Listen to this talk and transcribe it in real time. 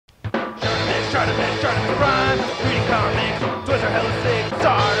ShartimusPrime, reading comics, toys are hella sick,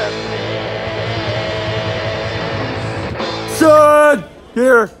 Shartimus. SUD!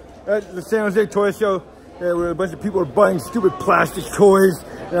 Here at the San Jose Toy Show, where a bunch of people are buying stupid plastic toys.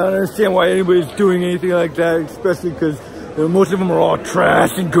 And I don't understand why anybody's doing anything like that, especially because most of them are all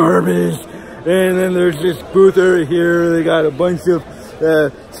trash and garbage. And then there's this booth over here. They got a bunch of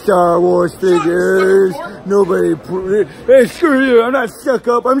Star Wars figures. Nobody. Hey, screw you! I'm not stuck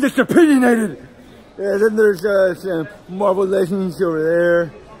up. I'm just opinionated. And then there's some Marvel Legends over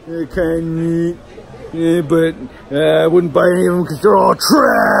there. They're kind of neat. Yeah, but I wouldn't buy any of them because they're all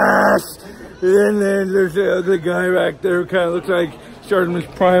trash. And then there's the other guy back there who kind of looks like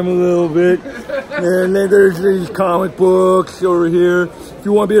ShartimusPrime a little bit. And then there's these comic books over here. If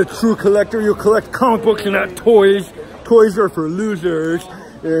you want to be a true collector, you'll collect comic books and not toys. Toys are for losers.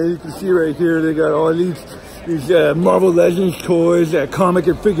 And you can see right here, they got all these Marvel Legends toys at Comic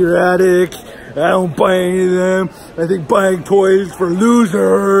and Figure Addicts. I don't buy any of them. I think buying toys is for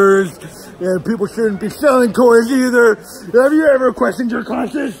losers. And people shouldn't be selling toys either. Have you ever questioned your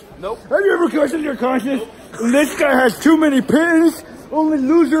conscience? Nope. Have you ever questioned your conscience? This guy has too many pins. Only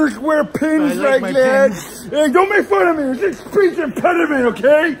losers wear pins like that. Hey, don't make fun of me. It's a speech impediment,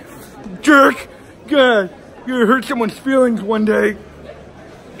 okay? Jerk. God, you're gonna hurt someone's feelings one day.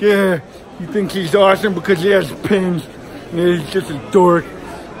 Yeah, he thinks he's awesome because he has pins. Yeah, he's just a dork.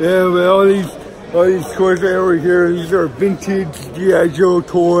 Yeah, but all these toys right over here, these are vintage G.I. Joe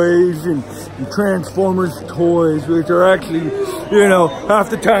toys and Transformers toys, which are actually, you know, half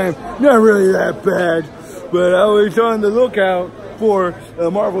the time not really that bad. But I was on the lookout for a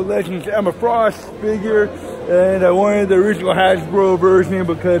Marvel Legends Emma Frost figure, and I wanted the original Hasbro version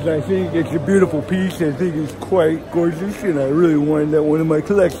because I think it's a beautiful piece and I think it's quite gorgeous, and I really wanted that one in my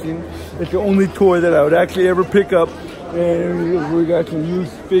collection. It's the only toy that I would actually ever pick up. And we got some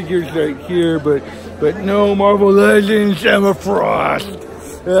used figures right here, but no Marvel Legends Emma Frost.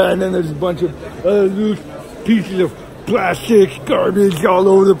 And then there's a bunch of other loose pieces of plastic garbage all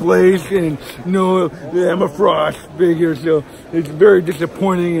over the place, and no Emma Frost figure. So it's very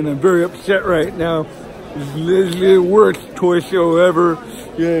disappointing, and I'm very upset right now. It's the worst toy show ever.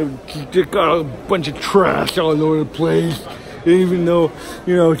 Yeah, just got a bunch of trash all over the place. Even though,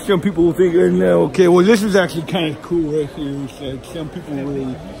 you know, some people will think, no, okay, well, this is actually kind of cool right here. Like, some people really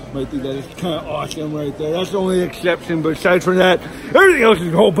might think that it's kind of awesome right there. That's the only exception, but aside from that, everything else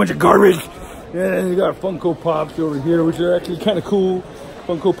is a whole bunch of garbage. And then you got Funko Pops over here, which are actually kind of cool.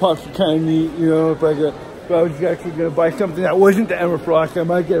 Funko Pops are kind of neat, you know. If I was actually going to buy something that wasn't the Emma Frost, I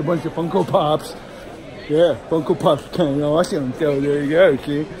might get a bunch of Funko Pops. Yeah, Funko Pops are kind of awesome. So there you go,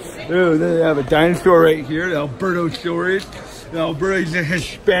 see. Oh, then they have a dinosaur right here, the Albertosaurus. Alberto's a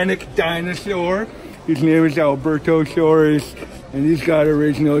Hispanic dinosaur. His name is Albertosaurus, and he's got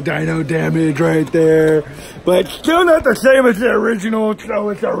original dino damage right there. But still not the same as the original, so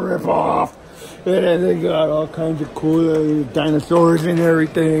it's a ripoff. And then they got all kinds of cool dinosaurs and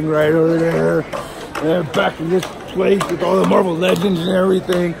everything right over there. And back in this place with all the Marvel Legends and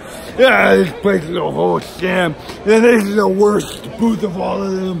everything. Yeah, this place is a whole scam. And this is the worst booth of all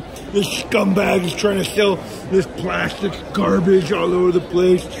of them. This scumbag is trying to sell this plastic garbage all over the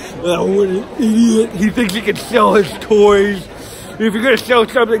place. What an idiot. He thinks he can sell his toys. If you're going to sell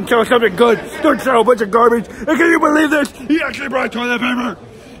something good. Don't sell a bunch of garbage. And can you believe this? He actually brought toilet paper.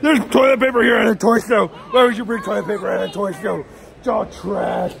 There's toilet paper here at a toy show. Why would you bring toilet paper at a toy show? It's all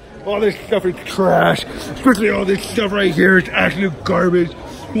trash. All this stuff is trash. Especially all this stuff right here is absolute garbage.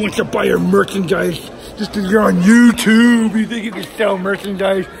 Who wants to buy your merchandise? Just because you're on YouTube, you think you can sell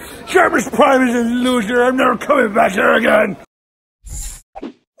merchandise? ShartimusPrime is a loser. I'm never coming back here again.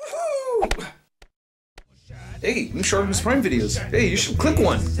 Hey, new ShartimusPrime videos. Hey, you should click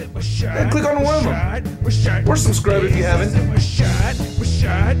one. Yeah, click on one of them. Or subscribe if you haven't.